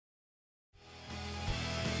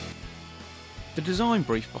The design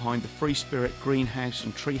brief behind the Free Spirit greenhouse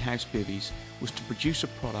and treehouse bivvies was to produce a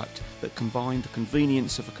product that combined the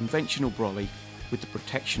convenience of a conventional brolly with the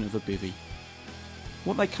protection of a bivvy.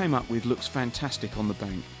 What they came up with looks fantastic on the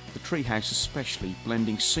bank, the treehouse especially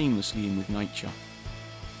blending seamlessly in with nature.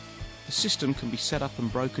 The system can be set up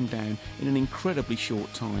and broken down in an incredibly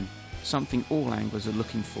short time, something all anglers are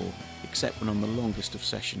looking for, except when on the longest of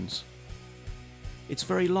sessions. It's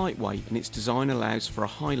very lightweight and its design allows for a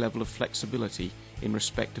high level of flexibility in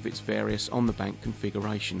respect of its various on-the-bank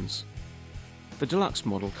configurations. The deluxe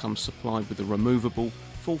model comes supplied with a removable,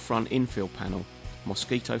 full front infill panel,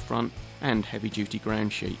 mosquito front and heavy-duty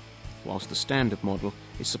ground sheet, whilst the standard model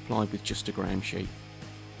is supplied with just a ground sheet.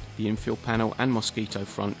 The infill panel and mosquito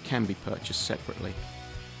front can be purchased separately.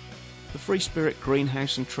 The Free Spirit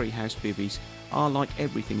greenhouse and treehouse bivvies are, like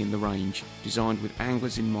everything in the range, designed with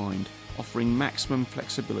anglers in mind, offering maximum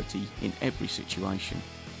flexibility in every situation.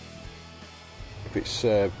 If its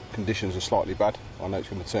conditions are slightly bad, I know it's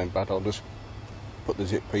going to turn bad, I'll just put the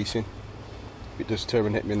zip piece in. If it does turn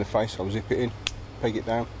and hit me in the face, I'll zip it in, peg it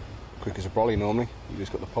down. Quick as a brolly normally. You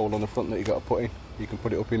just got the pole on the front that you got to put in. You can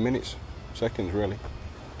put it up in minutes, seconds really.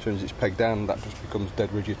 As soon as it's pegged down, that just becomes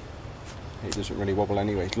dead rigid. It doesn't really wobble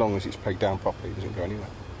anyway. As long as it's pegged down properly, it doesn't go anywhere.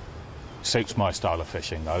 Suits my style of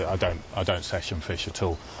fishing. I don't session fish at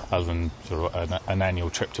all, other than sort of an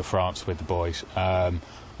annual trip to France with the boys.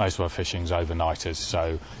 Most of my fishing's overnighters,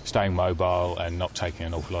 so staying mobile and not taking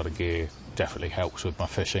an awful lot of gear definitely helps with my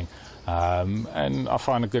fishing. And I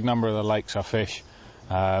find a good number of the lakes I fish,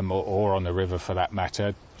 or on the river for that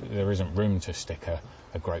matter, there isn't room to stick a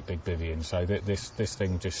great big bivvy in, so this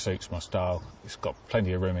thing just suits my style. It's got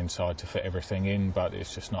plenty of room inside to fit everything in, but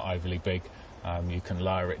it's just not overly big. You can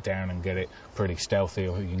lower it down and get it pretty stealthy,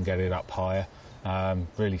 or you can get it up higher.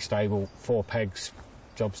 Really stable, 4 pegs,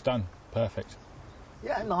 job's done, perfect.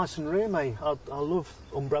 Yeah, nice and roomy. I love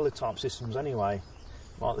umbrella type systems anyway.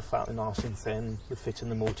 Like the fact they're nice and thin, they fit in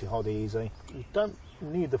the multi-hod easy. You don't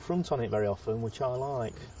need the front on it very often, which I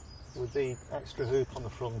like. With the extra hoop on the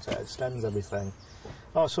front, it extends everything.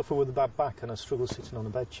 I suffer with a bad back and I struggle sitting on a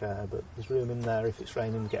bed chair, but there's room in there if it's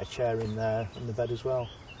raining to get a chair in there and the bed as well.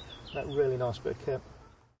 That really nice bit of kit.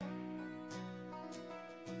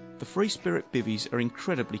 The Free Spirit bivvies are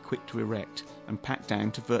incredibly quick to erect and pack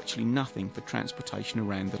down to virtually nothing for transportation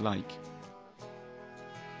around the lake.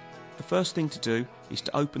 The first thing to do is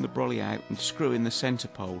to open the brolly out and screw in the centre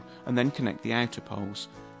pole and then connect the outer poles,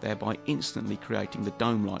 thereby instantly creating the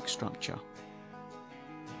dome-like structure.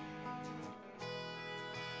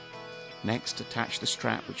 Next, attach the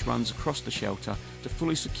strap which runs across the shelter to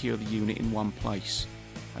fully secure the unit in one place,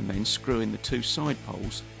 and then screw in the 2 side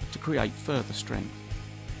poles to create further strength.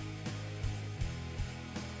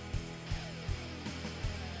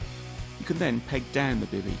 You can then peg down the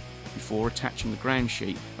bivvy before attaching the ground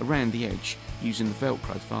sheet around the edge using the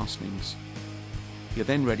Velcro fastenings. You're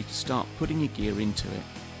then ready to start putting your gear into it.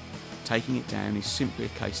 Taking it down is simply a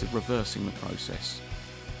case of reversing the process.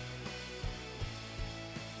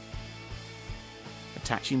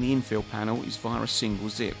 Attaching the infill panel is via a single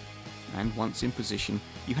zip, and once in position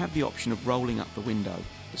you have the option of rolling up the window,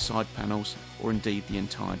 the side panels, or indeed the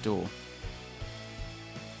entire door.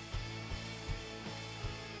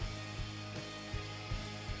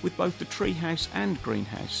 With both the treehouse and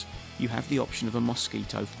greenhouse, you have the option of a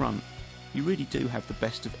mosquito front. You really do have the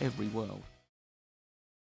best of every world.